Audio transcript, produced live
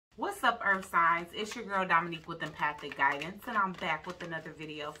What's up, Earth signs? It's your girl Dominique with Empathic Guidance, and I'm back with another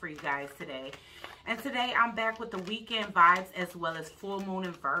video for you guys today. And today I'm back with the weekend vibes as well as full moon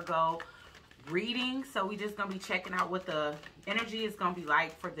in Virgo reading. So we just gonna be checking out what the energy is gonna be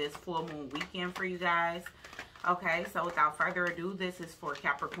like for this full moon weekend for you guys. Okay, so without further ado, this is for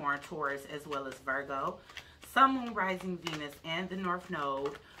Capricorn, Taurus, as well as Virgo, Sun, Moon, Rising, Venus, and the North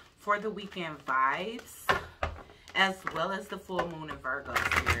Node for the weekend vibes, as well as the full moon in Virgo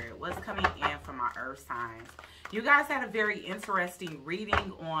spirit. What's coming in from my earth signs? You guys had a very interesting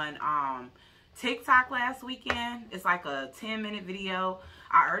reading on TikTok last weekend. It's like a 10-minute video.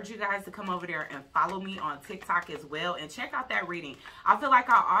 I urge you guys to come over there and follow me on TikTok as well and check out that reading. I feel like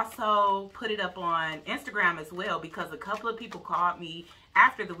I also put it up on Instagram as well because a couple of people called me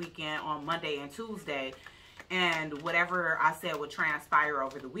after the weekend on Monday and Tuesday, and whatever I said would transpire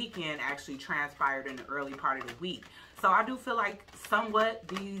over the weekend actually transpired in the early part of the week. So I do feel like somewhat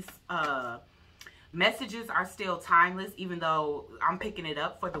these messages are still timeless, even though I'm picking it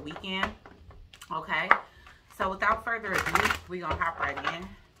up for the weekend. Okay, so without further ado, we're going to hop right in.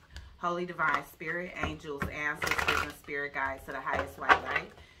 Holy Divine Spirit, angels, ancestors, and spirit guides to the highest white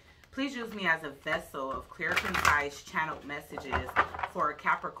light, please use me as a vessel of clear, concise, channeled messages for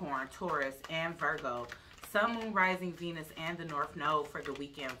Capricorn, Taurus, and Virgo, Sun, Moon, Rising, Venus, and the North Node for the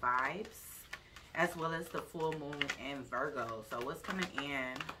weekend vibes, as well as the full moon in Virgo. So what's coming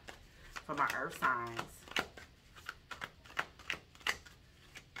in for my earth signs?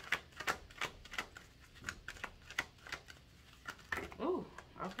 Ooh,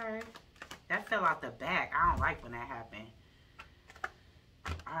 okay. That fell out the back. I don't like when that happened.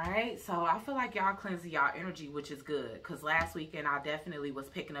 Alright, so I feel like y'all cleansing y'all energy, which is good. Because last weekend, I definitely was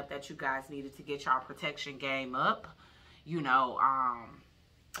picking up that you guys needed to get y'all protection game up. You know,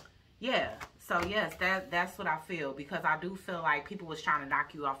 yeah. So, yes, that's what I feel. Because I do feel like people was trying to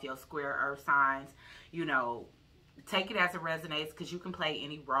knock you off your square earth signs. You know, take it as it resonates because you can play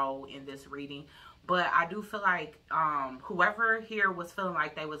any role in this reading. But I do feel like whoever here was feeling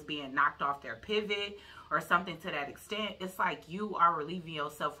like they was being knocked off their pivot or something to that extent, it's like you are relieving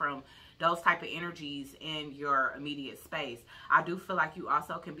yourself from those type of energies in your immediate space. I do feel like you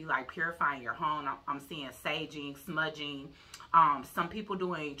also can be like purifying your home. I'm seeing saging, smudging, some people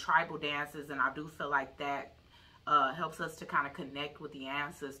doing tribal dances, and I do feel like that helps us to kind of connect with the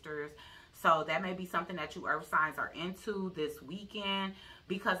ancestors. So that may be something that you earth signs are into this weekend,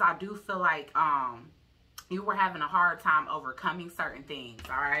 because I do feel like you were having a hard time overcoming certain things,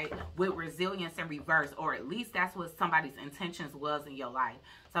 all right, with resilience in reverse, or at least that's what somebody's intentions was in your life.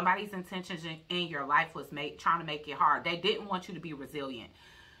 Somebody's intentions in your life was trying to make it hard. They didn't want you to be resilient.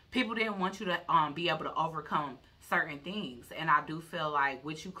 People didn't want you to be able to overcome certain things. And I do feel like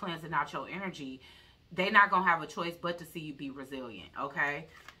with you cleansing out your energy, they're not going to have a choice but to see you be resilient, okay?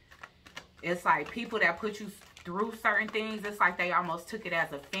 It's like people that put you through certain things, it's like they almost took it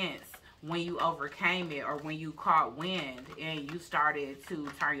as offense when you overcame it or when you caught wind and you started to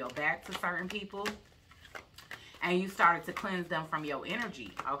turn your back to certain people and you started to cleanse them from your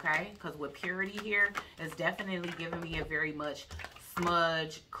energy, okay? Because with purity here, it's definitely giving me a very much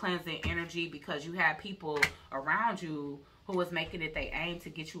smudge, cleansing energy, because you had people around you who was making it they aim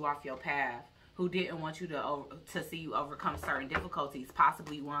to get you off your path, who didn't want you to see you overcome certain difficulties,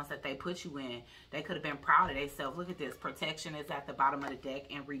 possibly ones that they put you in. They could have been proud of themselves. Look at this. Protection is at the bottom of the deck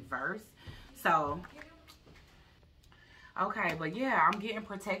in reverse. So, okay, but yeah, I'm getting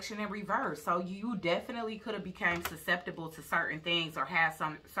protection in reverse. So you definitely could have became susceptible to certain things or had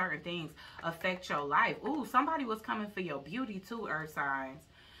some certain things affect your life. Ooh, somebody was coming for your beauty too, earth signs.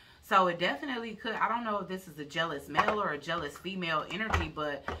 So it definitely could. I don't know if this is a jealous male or a jealous female energy,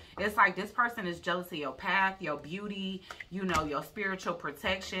 but it's like this person is jealous of your path, your beauty, you know, your spiritual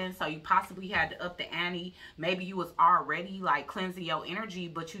protection. So you possibly had to up the ante. Maybe you was already like cleansing your energy,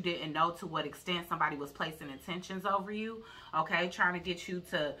 but you didn't know to what extent somebody was placing intentions over you, okay, trying to get you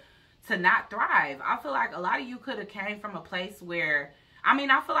to not thrive. I feel like a lot of you could have came from a place where, I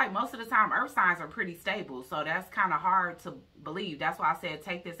mean, I feel like most of the time earth signs are pretty stable. So that's kind of hard to believe. That's why I said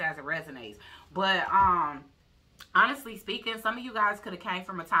take this as it resonates. But honestly speaking, some of you guys could have came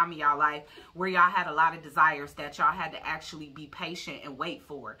from a time in y'all life where y'all had a lot of desires that y'all had to actually be patient and wait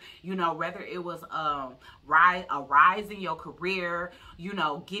for. You know, whether it was a rise in your career, you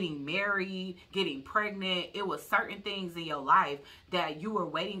know, getting married, getting pregnant. It was certain things in your life that you were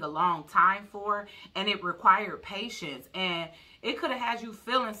waiting a long time for, and it required patience. And it could have had you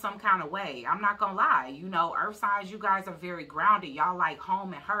feeling some kind of way. I'm not going to lie. You know, earth signs, you guys are very grounded. Y'all like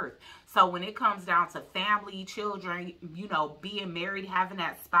home and hearth. So when it comes down to family, children, you know, being married, having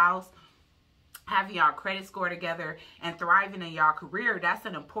that spouse, having y'all credit score together, and thriving in y'all career.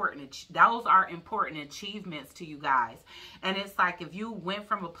 Those are important achievements to you guys. And it's like, if you went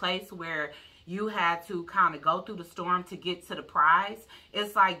from a place where you had to kind of go through the storm to get to the prize,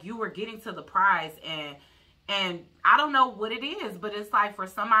 it's like you were getting to the prize, and I don't know what it is, but it's like, for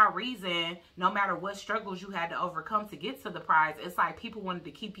some odd reason, no matter what struggles you had to overcome to get to the prize, it's like people wanted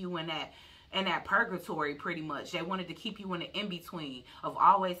to keep you in that purgatory, pretty much. They wanted to keep you in the in-between of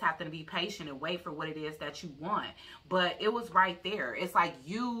always having to be patient and wait for what it is that you want. But it was right there. It's like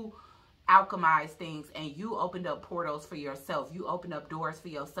you alchemized things, and you opened up portals for yourself. You opened up doors for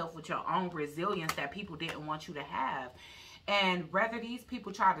yourself with your own resilience that people didn't want you to have. And whether these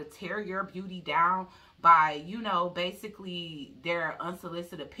people try to tear your beauty down by, you know, basically their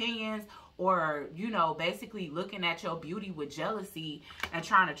unsolicited opinions, or, you know, basically looking at your beauty with jealousy and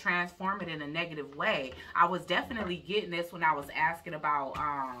trying to transform it in a negative way. I was definitely getting this when I was asking about,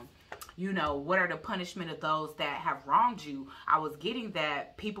 you know, what are the punishment of those that have wronged you? I was getting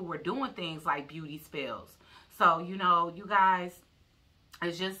that people were doing things like beauty spells. So, you know, you guys,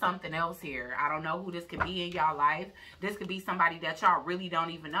 it's just something else here. I don't know who this could be in y'all life. This could be somebody that y'all really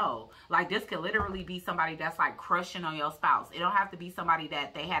don't even know. Like, this could literally be somebody that's like crushing on your spouse. It don't have to be somebody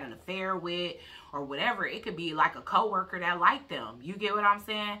that they had an affair with or whatever. It could be like a coworker that liked them. You get what I'm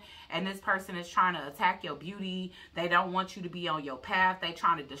saying? And this person is trying to attack your beauty. They don't want you to be on your path. They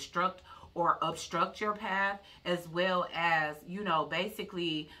trying to destruct or obstruct your path, as well as, you know,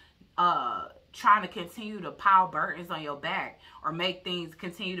 basically trying to continue to pile burdens on your back, or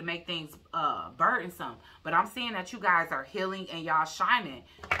continue to make things burdensome. But I'm seeing that you guys are healing, and y'all shining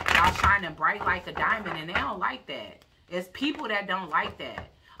bright like a diamond, and they don't like that. It's people that don't like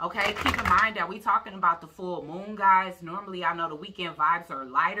that. Okay, keep in mind that we talking about the full moon, guys. Normally, I know the weekend vibes are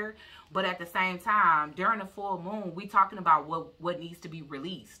lighter, but at the same time, during the full moon, we talking about what needs to be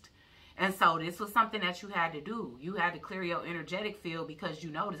released. And so this was something that you had to do. You had to clear your energetic field because you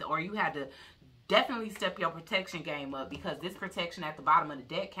noticed, or you had to definitely step your protection game up, because this protection at the bottom of the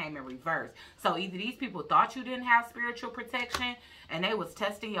deck came in reverse. So either these people thought you didn't have spiritual protection and they was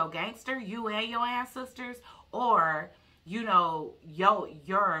testing your gangster, you and your ancestors, or, you know,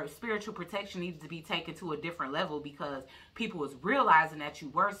 your spiritual protection needed to be taken to a different level, because people was realizing that you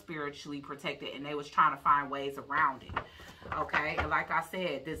were spiritually protected and they was trying to find ways around it. Okay, and like I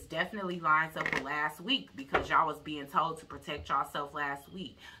said, this definitely lines up with last week, because y'all was being told to protect yourself last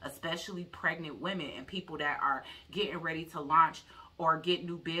week, especially pregnant women and people that are getting ready to launch or get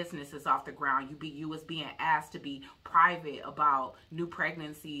new businesses off the ground. You was being asked to be private about new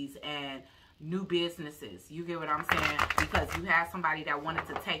pregnancies and new businesses. You get what I'm saying? Because you had somebody that wanted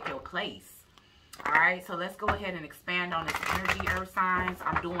to take your place. All right, so let's go ahead and expand on this energy, earth signs.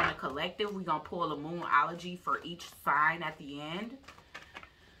 I'm doing a collective. We're going to pull a moonology for each sign at the end.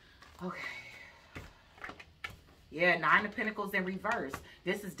 Okay. Yeah, 9 of Pentacles in reverse.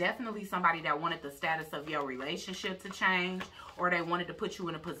 This is definitely somebody that wanted the status of your relationship to change, or they wanted to put you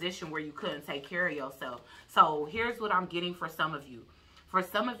in a position where you couldn't take care of yourself. So here's what I'm getting for some of you. For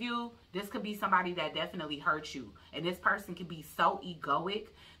some of you, this could be somebody that definitely hurt you. And this person could be so egoic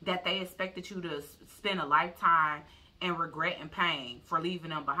that they expected you to spend a lifetime in regret and pain for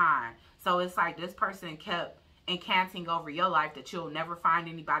leaving them behind. So it's like this person kept incanting over your life that you'll never find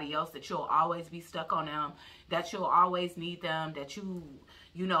anybody else, that you'll always be stuck on them, that you'll always need them, that you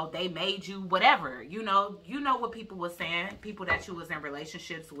know, they made you, whatever. You know what people were saying, people that you was in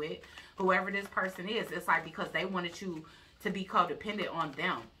relationships with, whoever this person is. It's like because they wanted you to be codependent on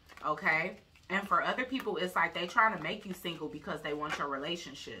them, okay? And for other people, it's like they trying to make you single because they want your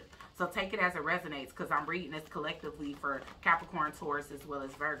relationship. So take it as it resonates, because I'm reading this collectively for Capricorn, Taurus, as well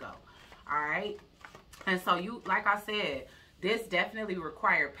as Virgo. All right? And so you, like I said, this definitely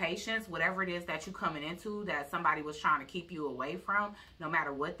required patience. Whatever it is that you coming into that somebody was trying to keep you away from, no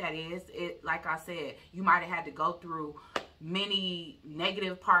matter what that is, it, like I said, you might have had to go through many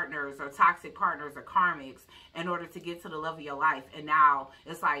negative partners or toxic partners or karmics in order to get to the love of your life. And now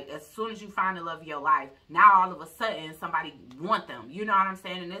it's like, as soon as you find the love of your life, now all of a sudden somebody want them. You know what I'm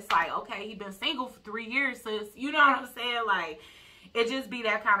saying? And it's like, okay, he been single for 3 years, sis. You know what I'm saying? Like, it just be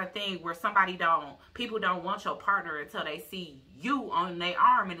that kind of thing where people don't want your partner until they see you on their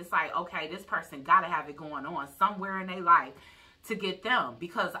arm. And it's like, okay, this person got to have it going on somewhere in their life to get them,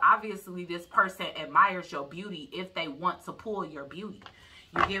 because obviously this person admires your beauty if they want to pull your beauty.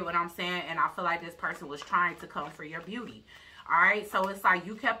 You get what I'm saying? And I feel like this person was trying to come for your beauty. All right, so it's like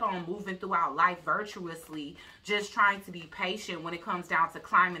you kept on moving throughout life virtuously, just trying to be patient when it comes down to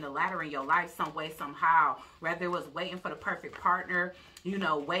climbing the ladder in your life some way, somehow. Whether it was waiting for the perfect partner, you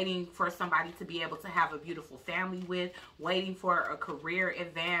know, waiting for somebody to be able to have a beautiful family with, waiting for a career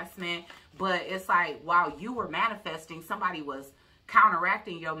advancement. But it's like while you were manifesting, somebody was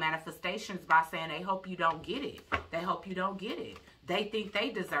counteracting your manifestations by saying they hope you don't get it. They hope you don't get it. They think they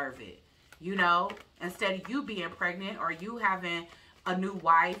deserve it. You know, instead of you being pregnant or you having a new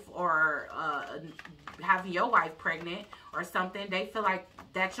wife or having your wife pregnant or something, they feel like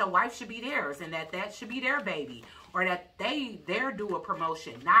that your wife should be theirs and that should be their baby, or that they're due a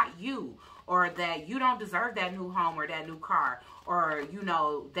promotion, not you, or that you don't deserve that new home or that new car, or, you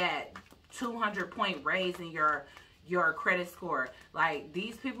know, that 200-point raise in your credit score. Like,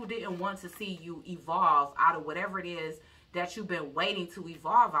 these people didn't want to see you evolve out of whatever it is that you've been waiting to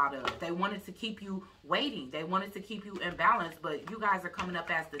evolve out of. They wanted to keep you waiting. They wanted to keep you imbalanced, but you guys are coming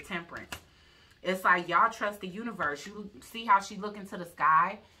up as the Temperance. It's like y'all trust the universe. You see how she look into the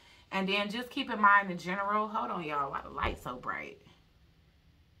sky? And then just keep in mind in general, hold on y'all, why the light's so bright?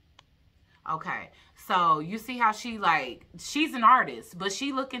 Okay, so you see how she like, she's an artist, but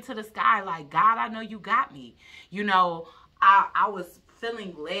she look into the sky like, God, I know you got me. You know, I was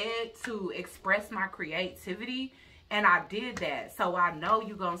feeling led to express my creativity, and I did that. So I know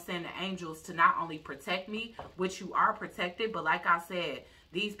you're going to send the angels to not only protect me, which you are protected, but like I said,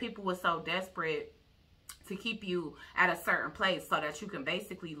 these people were so desperate to keep you at a certain place so that you can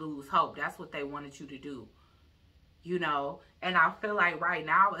basically lose hope. That's what they wanted you to do. You know, and I feel like right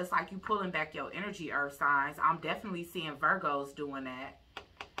now, it's like you pulling back your energy, earth signs. I'm definitely seeing Virgos doing that.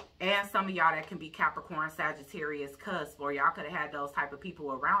 And some of y'all that can be Capricorn, Sagittarius, cusp, or y'all could have had those type of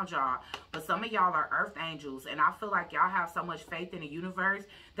people around y'all. But some of y'all are earth angels, and I feel like y'all have so much faith in the universe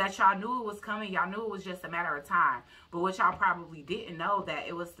that y'all knew it was coming. Y'all knew it was just a matter of time. But what y'all probably didn't know, that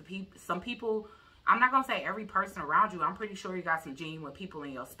it was some people, I'm not going to say every person around you. I'm pretty sure you got some genuine people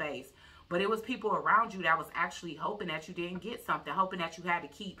in your space. But it was people around you that was actually hoping that you didn't get something, hoping that you had to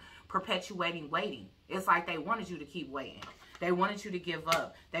keep perpetuating waiting. It's like they wanted you to keep waiting. They wanted you to give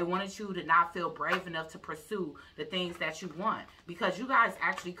up. They wanted you to not feel brave enough to pursue the things that you want, because you guys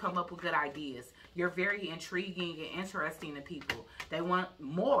actually come up with good ideas. You're very intriguing and interesting to people. They want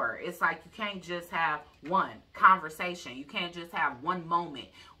more. It's like you can't just have one conversation. You can't just have one moment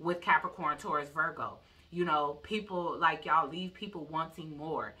with Capricorn, Taurus, Virgo. You know, people like y'all leave people wanting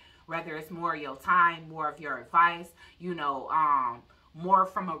more, whether it's more of your time, more of your advice, you know, more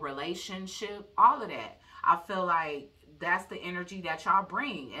from a relationship, all of that. I feel like that's the energy that y'all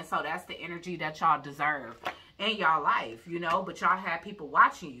bring. And so that's the energy that y'all deserve in y'all life, you know. But y'all have people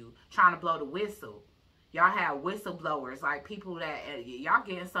watching you, trying to blow the whistle. Y'all have whistleblowers, like people that, y'all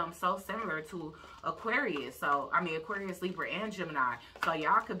getting something so similar to Aquarius. So, I mean, Aquarius, Libra, and Gemini. So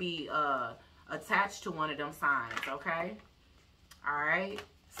y'all could be attached to one of them signs, okay? All right?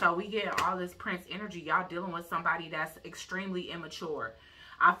 So we get all this Prince energy. Y'all dealing with somebody that's extremely immature.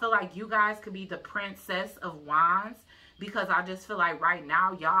 I feel like you guys could be the Princess of Wands, because I just feel like right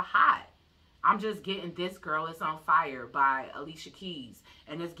now y'all hot. I'm just getting This Girl Is on Fire by Alicia Keys.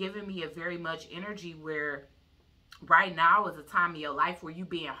 And it's giving me a very much energy where right now is a time of your life where you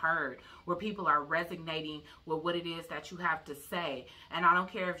being heard, where people are resonating with what it is that you have to say. And I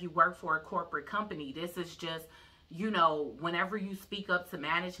don't care if you work for a corporate company. This is just, you know, whenever you speak up to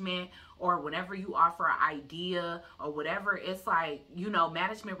management, or whenever you offer an idea or whatever, it's like, you know,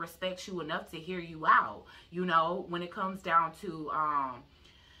 management respects you enough to hear you out. You know, when it comes down to,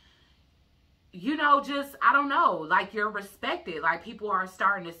 you know, just, I don't know, like you're respected. Like people are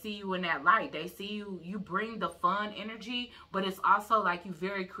starting to see you in that light. They see you bring the fun energy, but it's also like you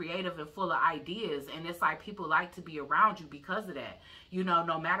very creative and full of ideas. And it's like people like to be around you because of that, you know,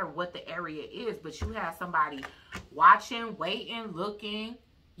 no matter what the area is. But you have somebody watching, waiting, looking,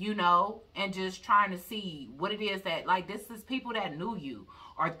 you know, and just trying to see what it is that, like, this is people that knew you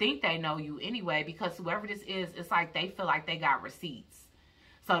or think they know you anyway, because whoever this is, it's like they feel like they got receipts.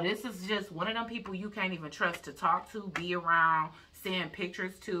 So this is just one of them people you can't even trust to talk to, be around, send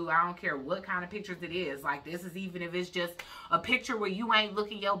pictures to. I don't care what kind of pictures it is. Like, this is even if it's just a picture where you ain't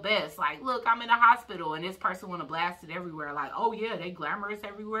looking your best. Like, look, I'm in a hospital, and this person want to blast it everywhere. Like, oh yeah, they glamorous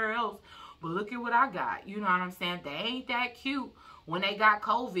everywhere else, but look at what I got. You know what I'm saying? They ain't that cute when they got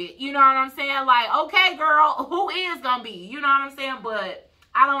COVID. You know what I'm saying? Like, okay, girl, who is gonna be? You know what I'm saying? But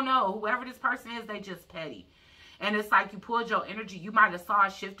I don't know. Whoever this person is, they just petty. And it's like you pulled your energy. You might have saw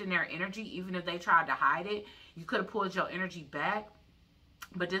a shift in their energy, even if they tried to hide it. You could have pulled your energy back.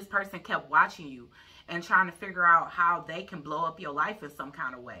 But this person kept watching you and trying to figure out how they can blow up your life in some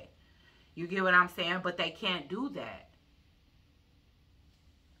kind of way. You get what I'm saying? But they can't do that.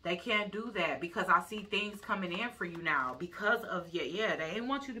 They can't do that because I see things coming in for you now because of yeah, they ain't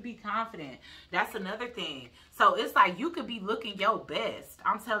want you to be confident. That's another thing. So it's like you could be looking your best.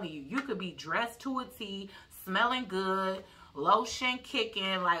 I'm telling you, you could be dressed to a T, smelling good, lotion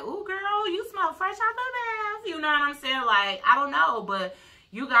kicking, like, ooh, girl, you smell fresh out the bath. You know what I'm saying? Like, I don't know, but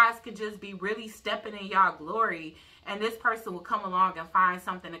you guys could just be really stepping in y'all glory. And this person will come along and find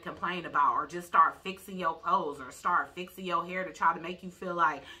something to complain about, or just start fixing your clothes, or start fixing your hair to try to make you feel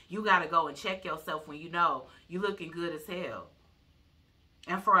like you got to go and check yourself when you know you looking good as hell.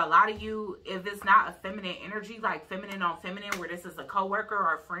 And for a lot of you, if it's not a feminine energy, like feminine on feminine, where this is a coworker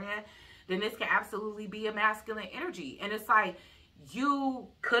or a friend, then this can absolutely be a masculine energy. And it's like you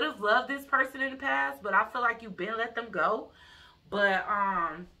could have loved this person in the past, but I feel like you've been let them go. But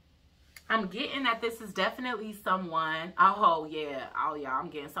I'm getting that this is definitely someone. Oh, yeah. Oh, y'all. I'm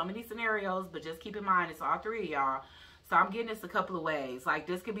getting so many scenarios, but just keep in mind, it's all three of y'all. So I'm getting this a couple of ways. Like,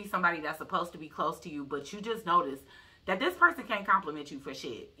 this could be somebody that's supposed to be close to you, but you just notice that this person can't compliment you for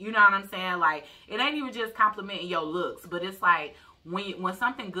shit. You know what I'm saying? Like, it ain't even just complimenting your looks, but it's like when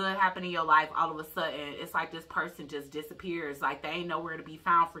something good happened in your life, all of a sudden, it's like this person just disappears. Like, they ain't nowhere to be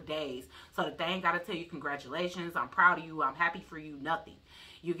found for days. So that they ain't got to tell you, congratulations, I'm proud of you, I'm happy for you, nothing.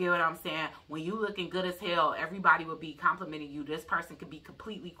 You get what I'm saying? When you looking good as hell, everybody will be complimenting you. This person could be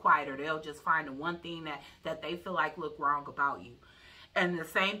completely quiet, or they'll just find the one thing that they feel like look wrong about you. And the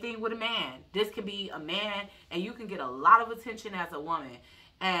same thing with a man. This could be a man, and you can get a lot of attention as a woman.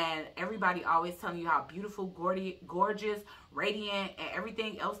 And everybody always telling you how beautiful, gorgeous, radiant, and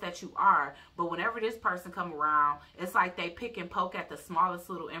everything else that you are. But whenever this person come around, it's like they pick and poke at the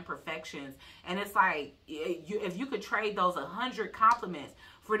smallest little imperfections. And it's like, if you could trade those 100 compliments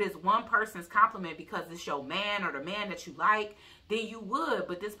for this one person's compliment because it's your man or the man that you like, then you would.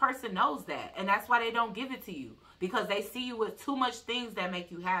 But this person knows that. And that's why they don't give it to you. Because they see you with too much things that make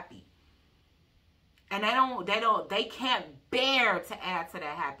you happy. And they can't bear to add to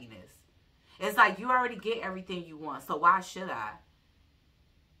that happiness. It's like you already get everything you want, so why should I?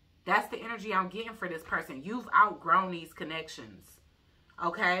 That's the energy I'm getting for this person. You've outgrown these connections,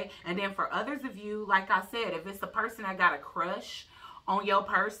 okay? And then for others of you, like I said, if it's a person that got a crush on your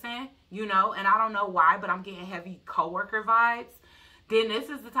person, you know, and I don't know why, but I'm getting heavy coworker vibes, then this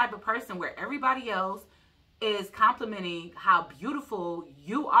is the type of person where everybody else is complimenting how beautiful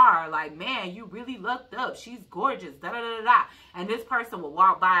you are. Like, man, you really looked up. She's gorgeous. Da da da da. And this person will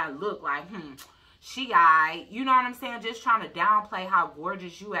walk by and look like, she aight. You know what I'm saying? Just trying to downplay how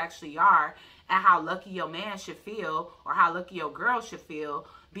gorgeous you actually are and how lucky your man should feel, or how lucky your girl should feel,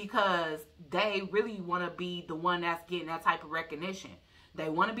 because they really want to be the one that's getting that type of recognition. They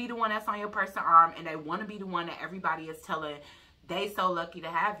want to be the one that's on your person's arm, and they want to be the one that everybody is telling they so lucky to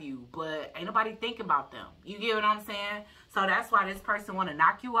have you, but ain't nobody thinking about them. You get what I'm saying? So that's why this person want to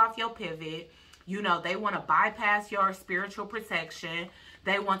knock you off your pivot. You know, they want to bypass your spiritual protection.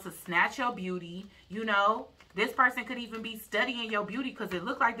 They want to snatch your beauty. You know, this person could even be studying your beauty, because it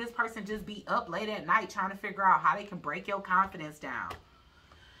look like this person just be up late at night trying to figure out how they can break your confidence down.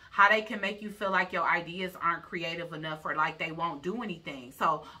 How they can make you feel like your ideas aren't creative enough, or like they won't do anything.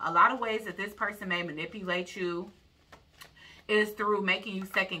 So a lot of ways that this person may manipulate you is through making you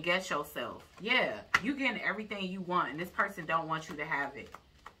second guess yourself. Yeah, you getting everything you want, and this person don't want you to have it.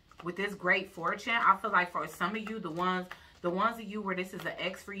 With this great fortune, I feel like for some of you, the ones of you where this is an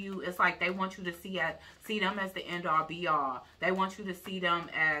ex for you, it's like they want you to see them as the end all be all. They want you to see them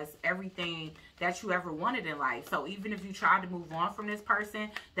as everything that you ever wanted in life. So even if you try to move on from this person,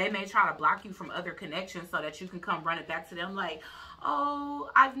 they may try to block you from other connections so that you can come run it back to them like, oh,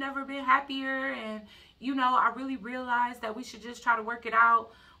 I've never been happier, and you know, I really realized that we should just try to work it out,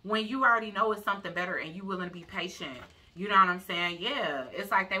 when you already know it's something better and you willing to be patient. You know what I'm saying? Yeah,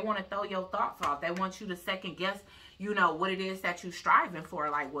 it's like they want to throw your thoughts off. They want you to second guess, you know, what it is that you're striving for.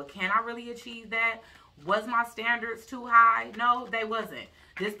 Like, well, can I really achieve that? Was my standards too high? No, they wasn't.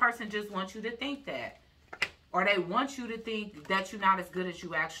 This person just wants you to think that. Or they want you to think that you're not as good as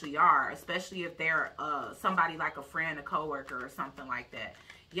you actually are, especially if they're somebody like a friend, a coworker, or something like that.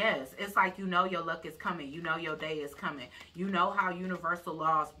 Yes, it's like you know your luck is coming. You know your day is coming. You know how universal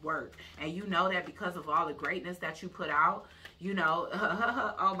laws work. And you know that because of all the greatness that you put out, you know,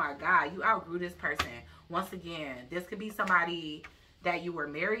 oh my God, you outgrew this person. Once again, this could be somebody that you were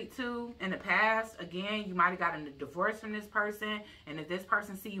married to in the past. Again, you might have gotten a divorce from this person. And if this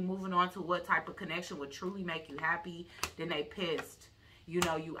person see you moving on to what type of connection would truly make you happy, then they pissed. You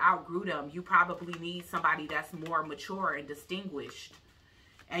know, you outgrew them. You probably need somebody that's more mature and distinguished.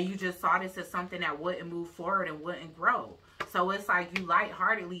 And you just saw this as something that wouldn't move forward and wouldn't grow. So it's like you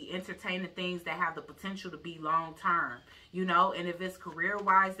lightheartedly entertain the things that have the potential to be long-term, you know. And if it's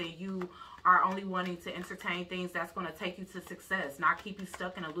career-wise, then you are only wanting to entertain things that's going to take you to success, not keep you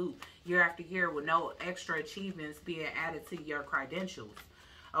stuck in a loop year after year with no extra achievements being added to your credentials.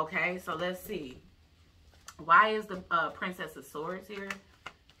 Okay, so let's see. Why is the Princess of Swords here?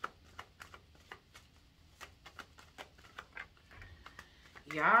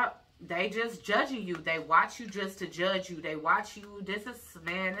 Yup. They just judging you. They watch you just to judge you. They watch you. This is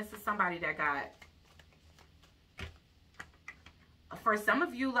somebody that got... For some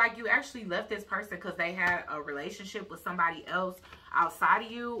of you, like, you actually left this person because they had a relationship with somebody else outside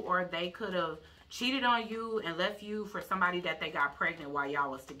of you, or they could have cheated on you and left you for somebody that they got pregnant while y'all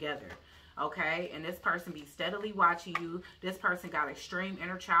was together. Okay? And this person be steadily watching you. This person got extreme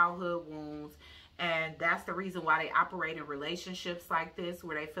inner childhood wounds. And that's the reason why they operate in relationships like this,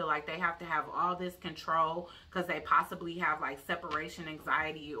 where they feel like they have to have all this control because they possibly have like separation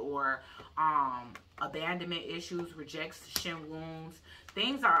anxiety or abandonment issues, rejection wounds.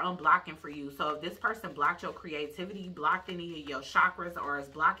 Things are unblocking for you. So if this person blocked your creativity, blocked any of your chakras, or is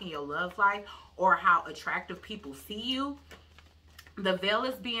blocking your love life or how attractive people see you, the veil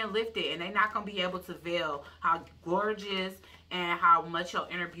is being lifted, and they're not going to be able to veil how gorgeous and how much your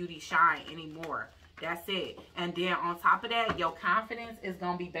inner beauty shine anymore. That's it. And then on top of that, your confidence is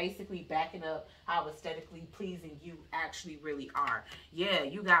going to be basically backing up how aesthetically pleasing you actually really are. Yeah,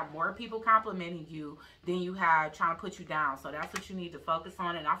 you got more people complimenting you than you have trying to put you down. So that's what you need to focus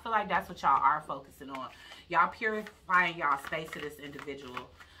on. And I feel like that's what y'all are focusing on. Y'all purifying y'all space to this individual.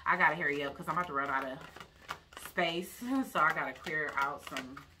 I got to hurry up because I'm about to run out of space. So I got to clear out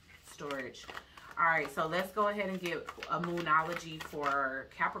some storage. All right, so let's go ahead and get a moonology for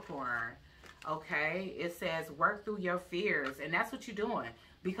Capricorn. Okay, it says work through your fears, and that's what you're doing,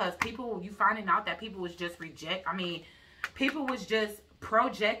 because you finding out that people was just people was just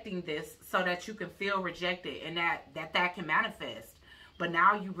projecting this so that you can feel rejected and that can manifest. But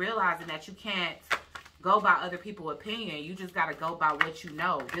now you realizing that you can't go by other people's opinion. You just got to go by what you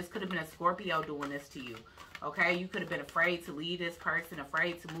know. This could have been a Scorpio doing this to you. Okay, you could have been afraid to leave this person,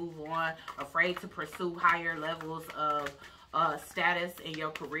 afraid to move on, afraid to pursue higher levels of status in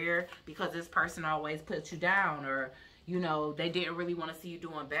your career because this person always puts you down, or, you know, they didn't really want to see you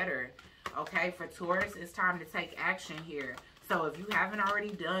doing better. Okay, for Taurus, it's time to take action here. So if you haven't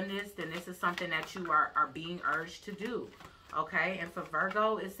already done this, then this is something that you are being urged to do. Okay, and for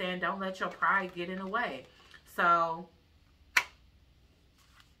Virgo, it's saying don't let your pride get in the way. So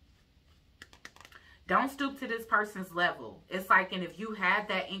don't stoop to this person's level. It's like, and if you had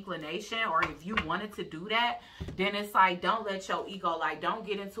that inclination, or if you wanted to do that, then it's like, don't let your ego, like, don't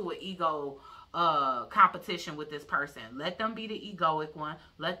get into an ego competition with this person. Let them be the egoic one.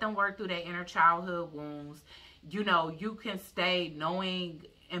 Let them work through their inner childhood wounds. You know, you can stay knowing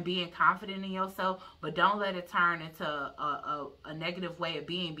and being confident in yourself, but don't let it turn into a negative way of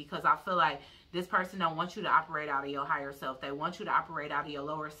being, because I feel like this person don't want you to operate out of your higher self. They want you to operate out of your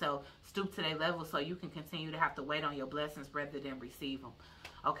lower self, stoop to their level so you can continue to have to wait on your blessings rather than receive them.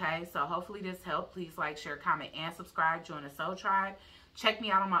 Okay, so hopefully this helped. Please like, share, comment, and subscribe. Join the Soul Tribe. Check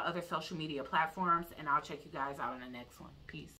me out on my other social media platforms, and I'll check you guys out in the next one. Peace.